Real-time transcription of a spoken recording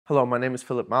Hello, my name is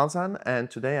Philip Malzahn,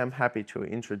 and today I'm happy to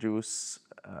introduce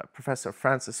Professor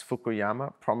Francis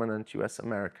Fukuyama, prominent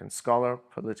US-American scholar,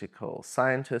 political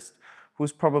scientist,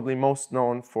 who's probably most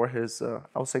known for his, I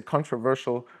would say,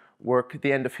 controversial work,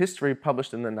 The End of History,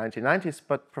 published in the 1990s,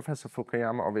 but Professor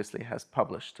Fukuyama obviously has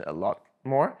published a lot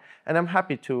more, and I'm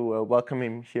happy to welcome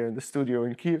him here in the studio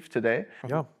in Kyiv today.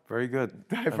 Yeah, very good.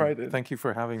 Dive right in. Thank you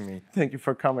for having me. Thank you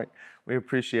for coming. We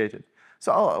appreciate it.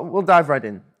 So we'll dive right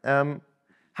in.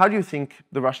 How do you think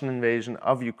the Russian invasion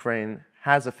of Ukraine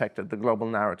has affected the global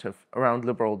narrative around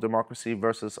liberal democracy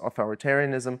versus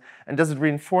authoritarianism? And does it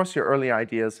reinforce your early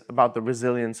ideas about the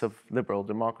resilience of liberal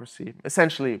democracy?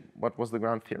 Essentially, what was the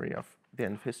ground theory of the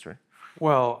end of history?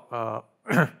 Well,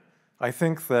 I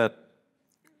think that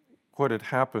what had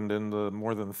happened in the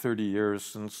more than 30 years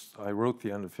since I wrote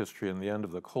The End of History and the end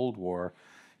of the Cold War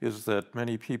is that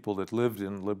many people that lived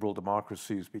in liberal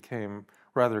democracies became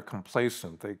rather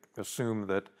complacent. They assumed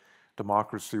that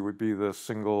democracy would be the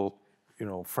single,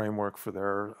 framework for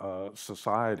their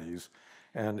societies,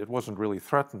 and it wasn't really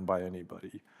threatened by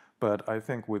anybody. But I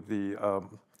think with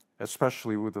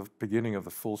especially with the beginning of the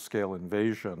full-scale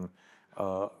invasion,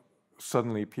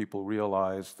 suddenly people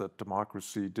realized that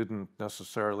democracy didn't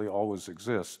necessarily always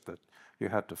exist, that you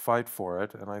had to fight for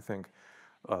it, and I think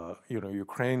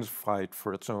Ukraine's fight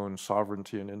for its own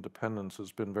sovereignty and independence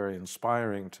has been very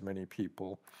inspiring to many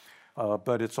people,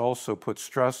 but it's also put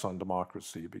stress on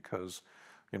democracy because,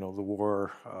 the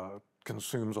war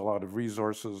consumes a lot of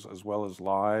resources as well as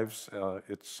lives.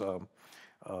 It's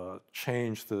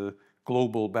changed the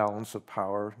global balance of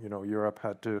power. Europe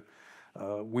had to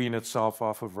wean itself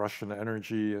off of Russian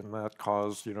energy, and that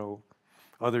caused,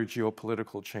 other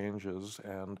geopolitical changes,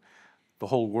 and the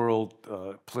whole world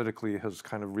politically has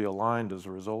kind of realigned as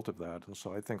a result of that. And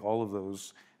so I think all of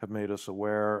those have made us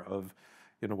aware of,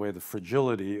 in a way, the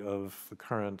fragility of the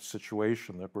current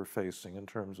situation that we're facing in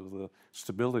terms of the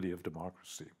stability of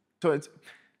democracy. So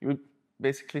you would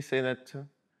basically say that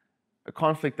a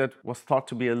conflict that was thought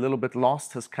to be a little bit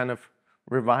lost has kind of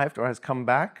revived or has come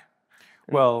back?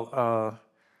 Well,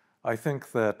 I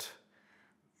think that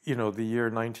the year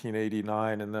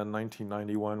 1989 and then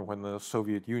 1991, when the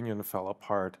Soviet Union fell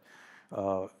apart,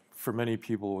 for many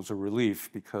people was a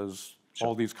relief because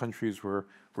all these countries were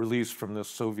released from this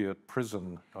Soviet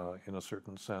prison in a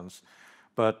certain sense.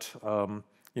 But,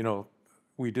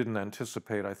 we didn't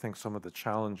anticipate, I think, some of the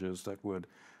challenges that would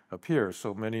appear.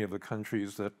 So many of the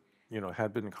countries that,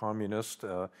 had been communist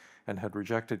and had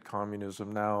rejected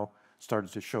communism now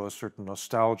started to show a certain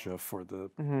nostalgia for the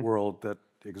world that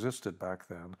existed back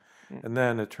then. And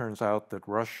then it turns out that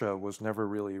Russia was never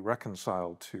really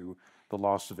reconciled to the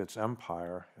loss of its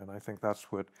empire. And I think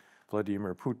that's what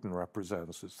Vladimir Putin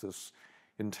represents, is this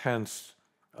intense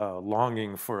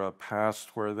longing for a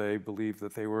past where they believed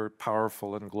that they were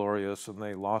powerful and glorious and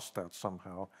they lost that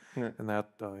somehow. Yeah. And that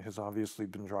has obviously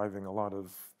been driving a lot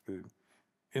of the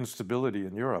instability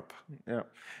in Europe. Yeah,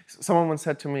 someone once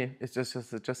said to me, it's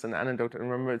just an anecdote. I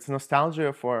remember it's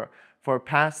nostalgia for a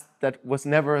past that was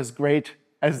never as great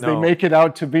as they make it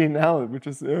out to be now, which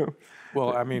is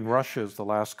Well, I mean, Russia is the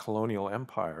last colonial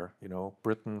empire.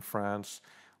 Britain, France,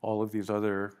 all of these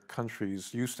other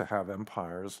countries used to have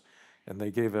empires, and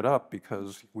they gave it up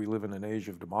because we live in an age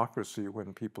of democracy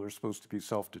when people are supposed to be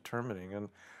self-determining, and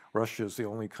Russia is the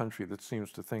only country that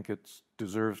seems to think it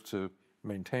deserves to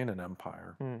maintain an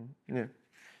empire. Yeah.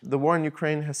 The war in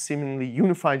Ukraine has seemingly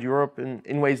unified Europe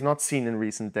in ways not seen in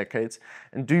recent decades.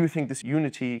 And do you think this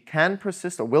unity can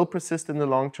persist or will persist in the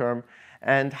long term?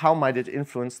 And how might it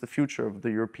influence the future of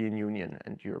the European Union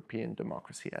and European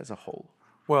democracy as a whole?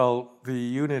 Well, the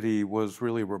unity was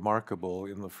really remarkable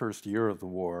in the first year of the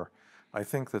war. I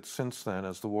think that since then,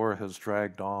 as the war has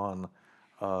dragged on,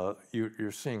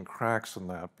 you're seeing cracks in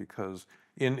that because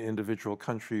in individual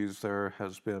countries, there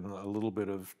has been a little bit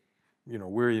of,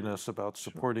 weariness about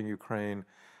supporting Ukraine.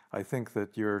 I think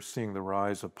that you're seeing the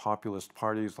rise of populist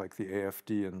parties like the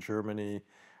AfD in Germany,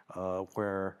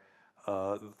 where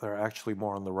they're actually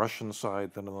more on the Russian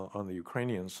side than on the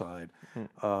Ukrainian side.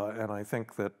 And I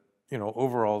think that,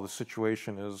 overall the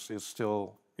situation is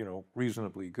still,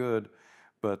 reasonably good,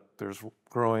 but there's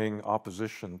growing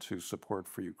opposition to support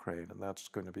for Ukraine, and that's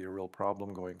going to be a real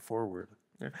problem going forward.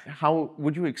 How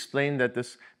would you explain that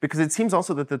because it seems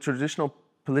also that the traditional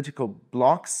political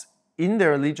blocs in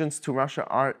their allegiance to Russia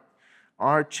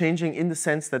are changing in the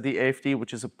sense that the AfD,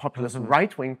 which is a populist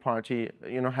right-wing party,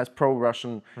 has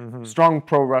pro-Russian, strong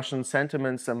pro-Russian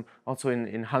sentiments. Also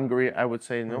in Hungary, I would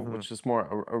say, which is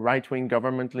more a right-wing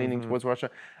government leaning towards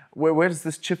Russia. Where does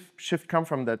this shift come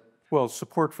from? That Well,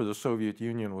 support for the Soviet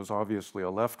Union was obviously a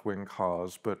left-wing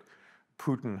cause, but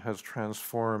Putin has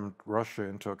transformed Russia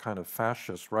into a kind of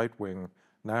fascist, right-wing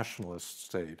nationalist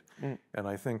state. And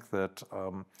I think that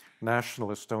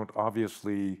nationalists don't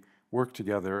obviously work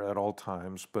together at all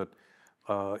times, but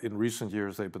in recent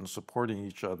years they've been supporting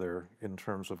each other in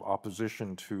terms of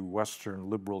opposition to Western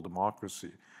liberal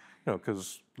democracy.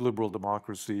 Because liberal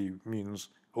democracy means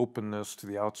openness to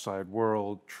the outside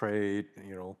world, trade,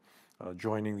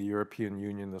 joining the European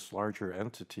Union, this larger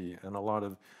entity, and a lot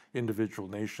of individual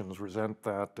nations resent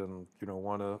that and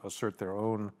want to assert their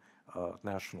own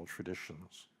national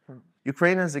traditions.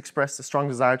 Ukraine has expressed a strong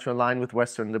desire to align with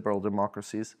Western liberal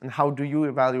democracies. And how do you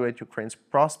evaluate Ukraine's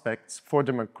prospects for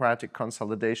democratic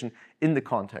consolidation in the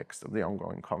context of the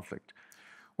ongoing conflict?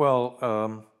 Well,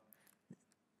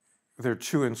 there are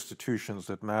two institutions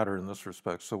that matter in this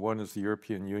respect. So one is the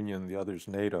European Union, the other is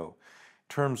NATO.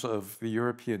 In terms of the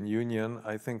European Union,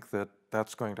 I think that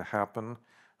that's going to happen.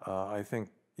 I think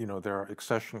there are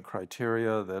accession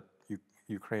criteria that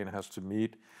Ukraine has to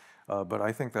meet, but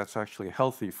I think that's actually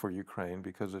healthy for Ukraine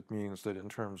because it means that in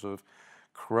terms of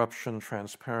corruption,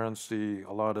 transparency,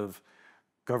 a lot of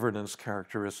governance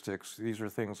characteristics, these are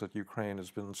things that Ukraine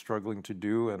has been struggling to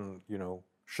do and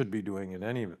should be doing in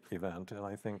any event, and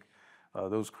I think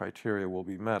those criteria will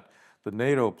be met. The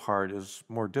NATO part is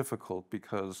more difficult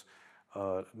because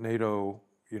NATO,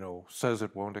 says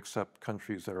it won't accept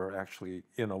countries that are actually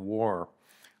in a war,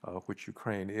 which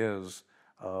Ukraine is.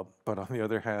 But on the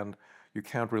other hand, you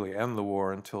can't really end the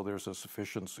war until there's a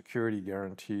sufficient security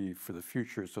guarantee for the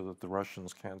future so that the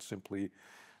Russians can't simply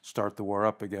start the war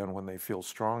up again when they feel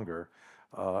stronger.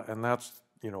 And that's,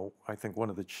 I think one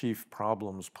of the chief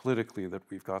problems politically that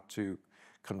we've got to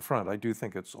confront. I do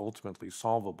think it's ultimately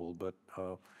solvable, but,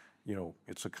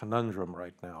 it's a conundrum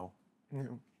right now.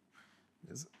 Yeah.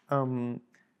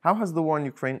 How has the war in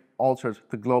Ukraine altered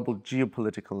the global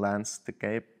geopolitical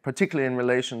landscape, particularly in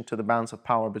relation to the balance of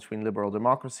power between liberal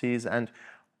democracies and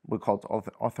we call it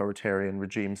authoritarian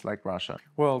regimes like Russia?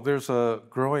 Well, there's a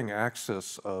growing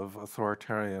axis of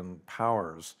authoritarian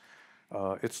powers.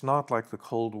 It's not like the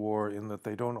Cold War in that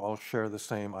they don't all share the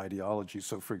same ideology.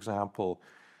 So, for example,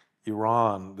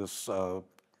 Iran, this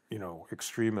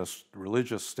extremist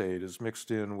religious state, is mixed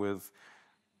in with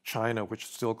China, which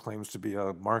still claims to be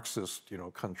a Marxist,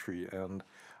 country, and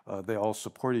they all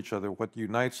support each other. What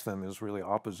unites them is really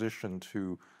opposition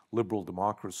to liberal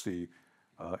democracy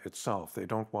itself. They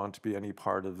don't want to be any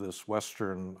part of this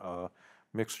Western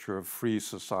mixture of free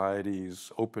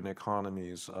societies, open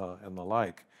economies, and the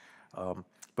like.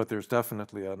 But there's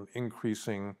definitely an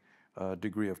increasing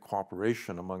degree of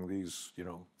cooperation among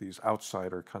these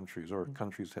outsider countries or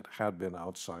countries that had been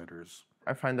outsiders.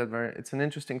 I find that it's an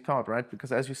interesting thought, right?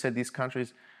 Because as you said, these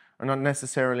countries are not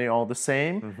necessarily all the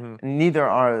same. Neither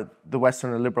are the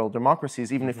Western or liberal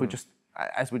democracies, even if we just,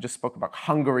 as we just spoke about,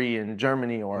 Hungary and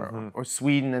Germany or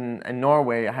Sweden and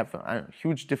Norway have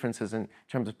huge differences in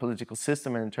terms of political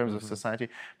system and in terms of society,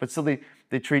 but still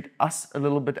they treat us a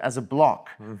little bit as a bloc.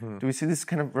 Do we see this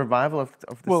kind of revival of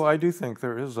this? Well, I do think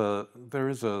there is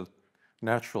a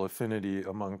natural affinity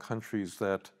among countries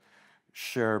that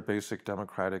share basic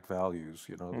democratic values,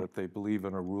 that they believe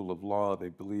in a rule of law, they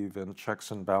believe in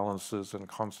checks and balances and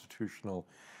constitutional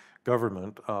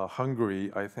government.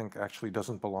 Hungary, I think, actually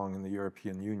doesn't belong in the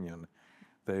European Union.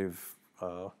 They've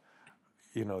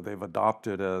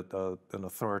adopted an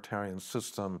authoritarian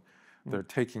system. They're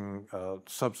taking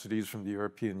subsidies from the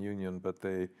European Union, but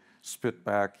they spit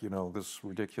back, this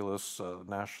ridiculous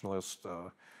nationalist,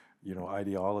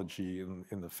 ideology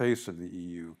in the face of the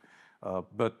EU.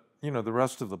 But the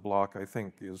rest of the bloc, I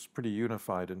think, is pretty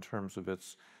unified in terms of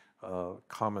its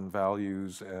common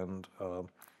values and,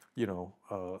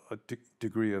 a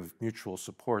degree of mutual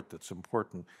support that's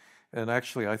important. And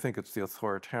actually, I think it's the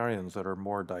authoritarians that are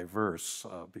more diverse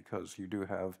because you do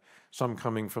have some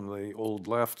coming from the old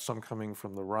left, some coming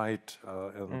from the right,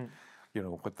 and,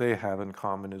 what they have in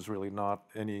common is really not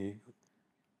any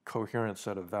coherent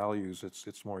set of values.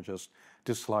 It's more just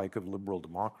dislike of liberal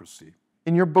democracy.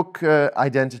 In your book,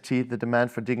 Identity, The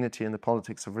Demand for Dignity in the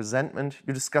Politics of Resentment,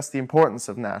 you discuss the importance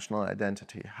of national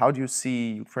identity. How do you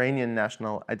see Ukrainian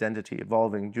national identity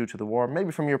evolving due to the war? Maybe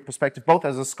from your perspective, both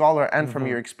as a scholar and from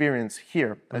your experience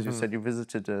here. As you said, you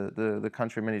visited the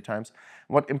country many times.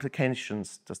 What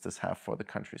implications does this have for the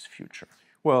country's future?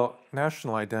 Well,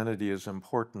 national identity is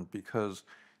important because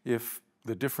if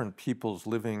the different peoples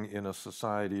living in a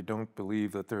society don't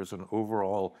believe that there's an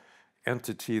overall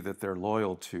entity that they're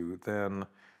loyal to, then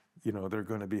they're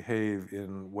going to behave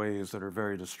in ways that are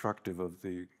very destructive of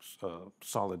the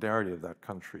solidarity of that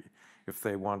country. If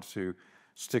they want to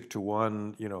stick to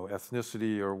one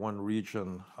ethnicity or one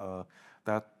region,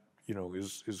 that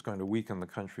is going to weaken the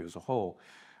country as a whole.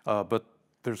 But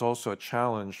there's also a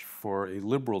challenge for a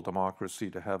liberal democracy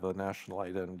to have a national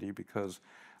identity because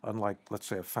unlike, let's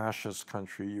say, a fascist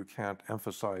country, you can't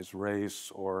emphasize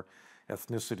race or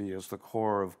ethnicity as the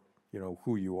core of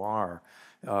who you are.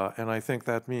 And I think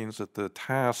that means that the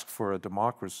task for a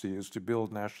democracy is to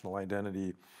build national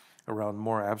identity around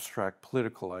more abstract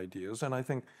political ideas. And I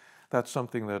think that's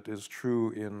something that is true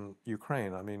in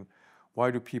Ukraine. I mean, why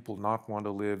do people not want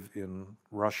to live in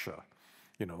Russia?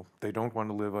 They don't want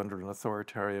to live under an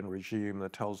authoritarian regime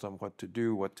that tells them what to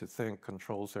do, what to think,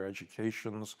 controls their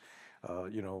educations,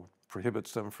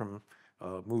 prohibits them from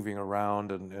moving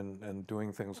around and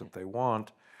doing things that they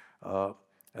want.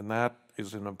 And that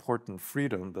is an important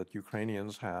freedom that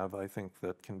Ukrainians have, I think,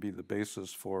 that can be the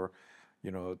basis for,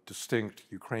 a distinct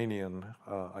Ukrainian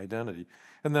identity.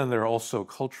 And then there are also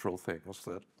cultural things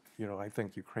that, I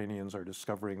think Ukrainians are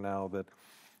discovering now that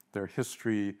their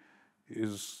history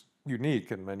is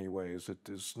unique in many ways. It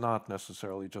is not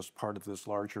necessarily just part of this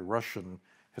larger Russian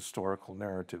historical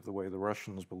narrative, the way the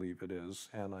Russians believe it is.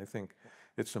 And I think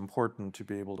it's important to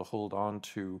be able to hold on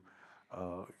to,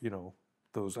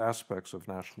 those aspects of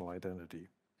national identity.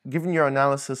 Given your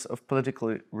analysis of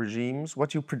political regimes,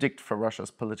 what do you predict for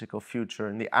Russia's political future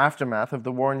in the aftermath of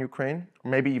the war in Ukraine,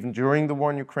 or maybe even during the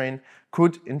war in Ukraine?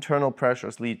 Could internal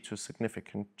pressures lead to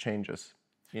significant changes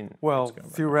in its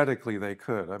government? Theoretically, they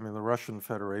could. I mean, the Russian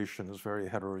Federation is very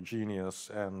heterogeneous,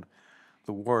 and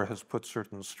the war has put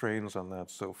certain strains on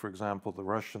that. So, for example, the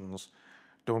Russians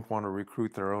don't want to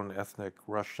recruit their own ethnic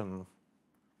Russians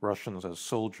as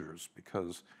soldiers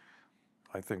because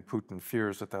I think Putin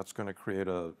fears that that's going to create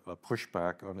a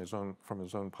pushback on from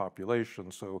his own population.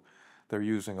 So they're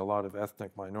using a lot of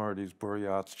ethnic minorities,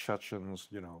 Buryats, Chechens,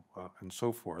 and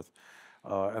so forth.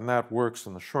 And that works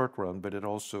in the short run, but it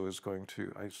also is going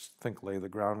to, I think, lay the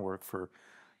groundwork for,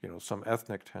 some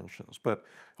ethnic tensions. But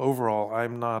overall,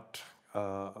 I'm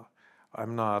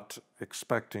not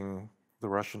expecting the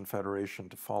Russian Federation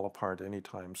to fall apart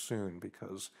anytime soon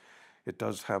because it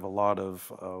does have a lot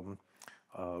of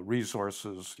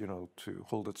resources, to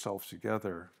hold itself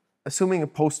together. Assuming a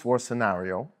post-war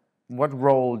scenario, what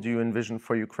role do you envision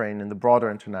for Ukraine in the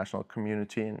broader international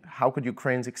community, and how could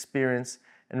Ukraine's experience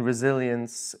and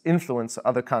resilience influence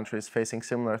other countries facing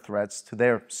similar threats to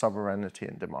their sovereignty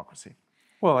and democracy?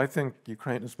 Well, I think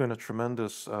Ukraine has been a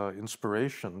tremendous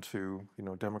inspiration to,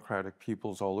 democratic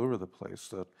peoples all over the place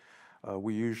that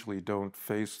we usually don't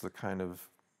face the kind of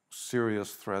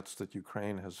serious threats that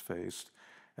Ukraine has faced.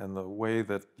 And the way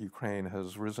that Ukraine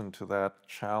has risen to that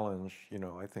challenge,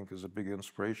 I think is a big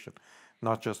inspiration.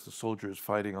 Not just the soldiers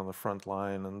fighting on the front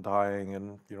line and dying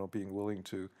and, being willing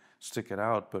to stick it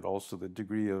out, but also the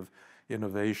degree of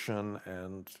innovation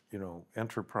and,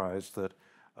 enterprise that,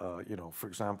 for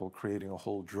example, creating a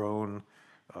whole drone,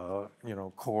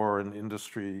 core and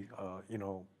industry,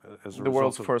 as a the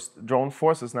world's first drone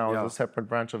forces now is a separate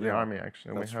branch of the army,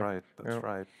 actually. That's right. That's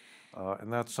right.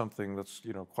 And that's something that's,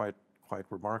 quite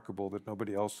remarkable that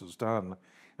nobody else has done,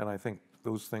 and I think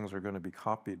those things are going to be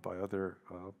copied by other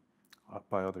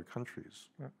countries.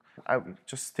 I'm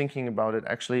just thinking about it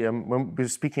actually. When we're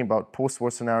speaking about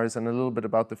post-war scenarios and a little bit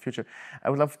about the future, I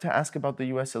would love to ask about the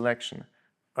U.S. election.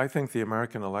 I think the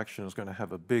American election is going to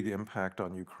have a big impact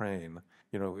on Ukraine.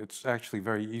 It's actually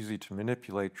very easy to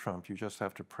manipulate Trump. You just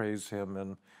have to praise him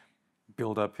and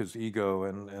build up his ego,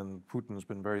 and Putin's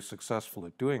been very successful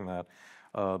at doing that.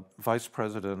 Vice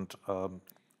President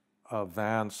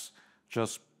Vance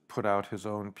just put out his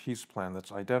own peace plan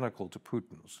that's identical to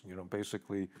Putin's.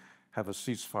 Basically have a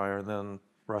ceasefire, and then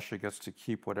Russia gets to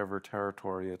keep whatever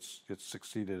territory it's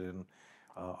succeeded in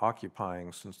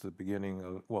occupying since the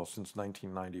beginning of, since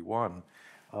 1991.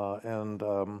 I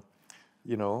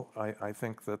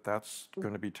think that that's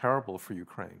going to be terrible for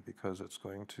Ukraine because it's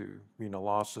going to mean a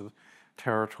loss of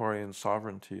territory and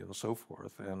sovereignty and so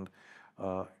forth. And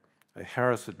a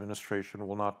Harris administration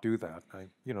will not do that.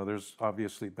 There's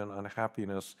obviously been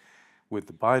unhappiness with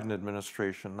the Biden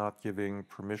administration not giving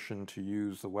permission to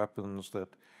use the weapons that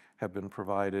have been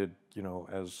provided,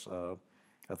 as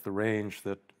at the range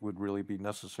that would really be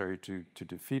necessary to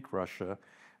defeat Russia.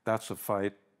 That's a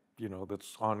fight,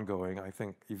 that's ongoing. I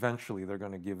think eventually they're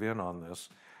going to give in on this,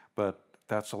 but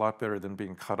that's a lot better than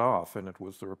being cut off. And it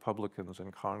was the Republicans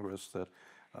in Congress that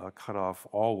cut off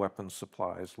all weapons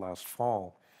supplies last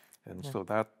fall. And so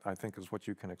that, I think, is what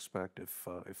you can expect if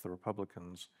the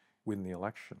Republicans win the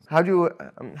election. How do you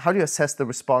assess the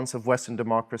response of Western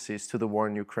democracies to the war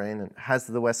in Ukraine? And has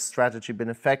the West's strategy been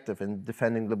effective in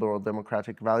defending liberal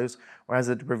democratic values, or has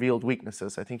it revealed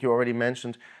weaknesses? I think you already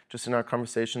mentioned just in our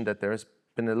conversation that there's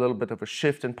been a little bit of a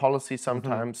shift in policy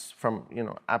sometimes from,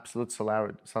 absolute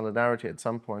solidarity at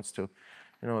some points to,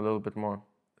 a little bit more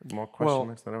question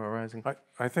marks that are arising.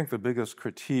 I think the biggest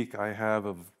critique I have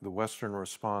of the Western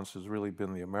response has really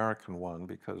been the American one,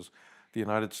 because the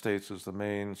United States is the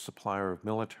main supplier of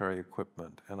military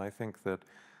equipment, and I think that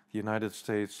the United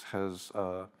States has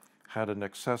had an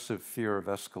excessive fear of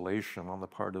escalation on the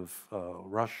part of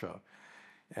Russia,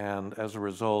 and as a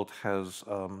result has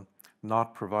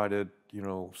not provided,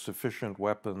 sufficient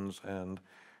weapons and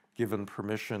given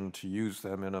permission to use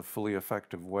them in a fully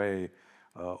effective way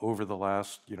over the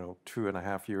last,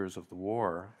 2.5 years of the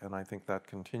war. And I think that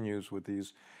continues with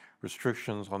these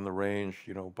restrictions on the range,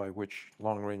 by which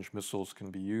long-range missiles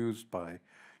can be used by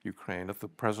Ukraine. At the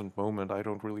present moment, I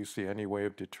don't really see any way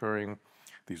of deterring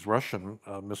these Russian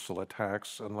missile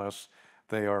attacks unless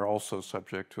they are also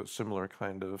subject to a similar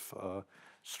kind of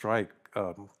strike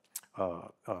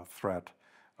threat.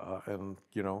 And,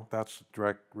 that's a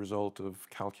direct result of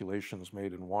calculations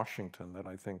made in Washington that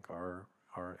I think are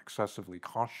excessively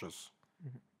cautious.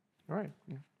 All right.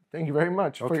 Thank you very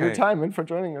much for your time and for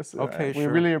joining us. Okay, we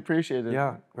really appreciate it.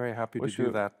 Yeah, very happy to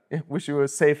do that. Wish you a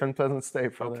safe and pleasant stay,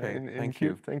 further Okay, in thank Kyiv.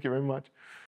 you. Thank you very much.